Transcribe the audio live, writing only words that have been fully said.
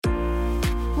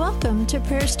Welcome to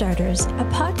Prayer Starters, a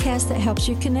podcast that helps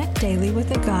you connect daily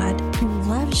with a God who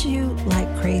loves you like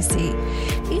crazy.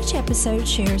 Each episode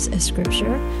shares a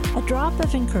scripture, a drop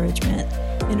of encouragement,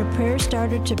 and a prayer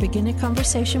starter to begin a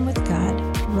conversation with God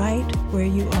right where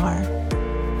you are.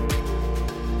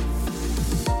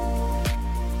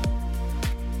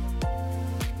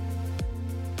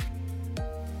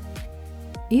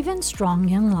 Even strong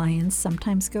young lions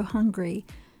sometimes go hungry,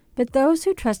 but those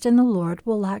who trust in the Lord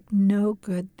will lack no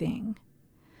good thing.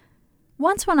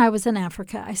 Once when I was in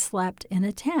Africa, I slept in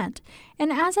a tent,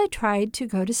 and as I tried to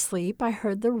go to sleep, I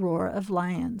heard the roar of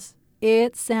lions.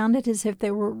 It sounded as if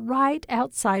they were right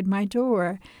outside my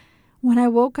door. When I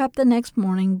woke up the next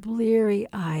morning,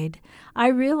 bleary-eyed, I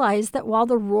realized that while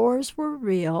the roars were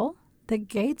real, the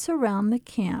gates around the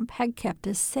camp had kept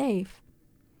us safe.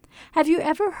 Have you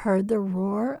ever heard the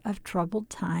roar of troubled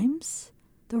times?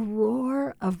 The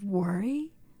roar of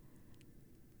worry?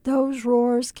 Those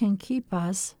roars can keep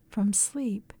us from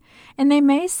sleep, and they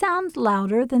may sound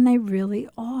louder than they really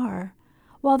are.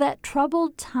 While that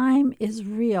troubled time is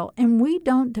real, and we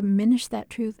don't diminish that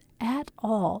truth at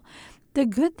all, the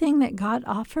good thing that God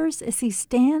offers is He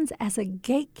stands as a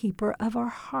gatekeeper of our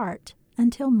heart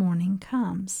until morning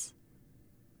comes.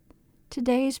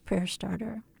 Today's prayer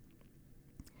starter.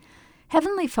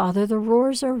 Heavenly Father, the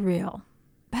roars are real,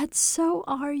 but so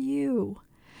are you.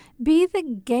 Be the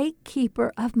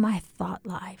gatekeeper of my thought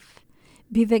life.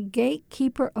 Be the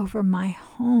gatekeeper over my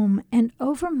home and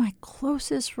over my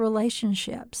closest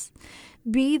relationships.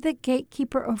 Be the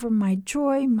gatekeeper over my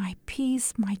joy, my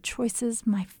peace, my choices,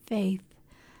 my faith.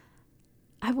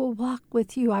 I will walk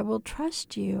with you. I will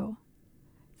trust you.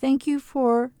 Thank you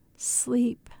for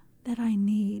sleep that I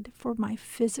need for my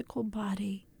physical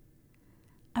body.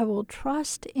 I will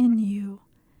trust in you,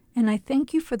 and I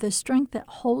thank you for the strength that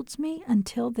holds me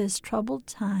until this troubled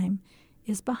time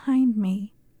is behind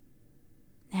me.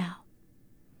 Now,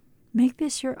 make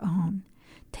this your own.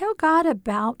 Tell God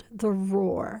about the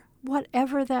roar,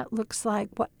 whatever that looks like,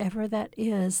 whatever that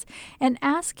is, and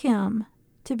ask Him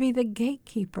to be the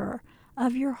gatekeeper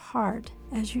of your heart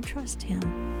as you trust Him.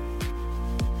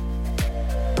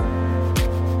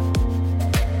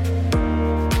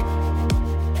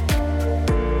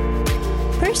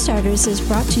 Prayer Starters is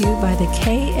brought to you by the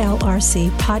KLRC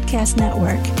Podcast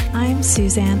Network. I'm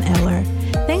Suzanne Eller.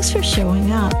 Thanks for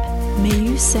showing up. May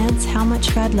you sense how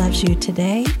much God loves you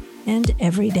today and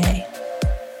every day.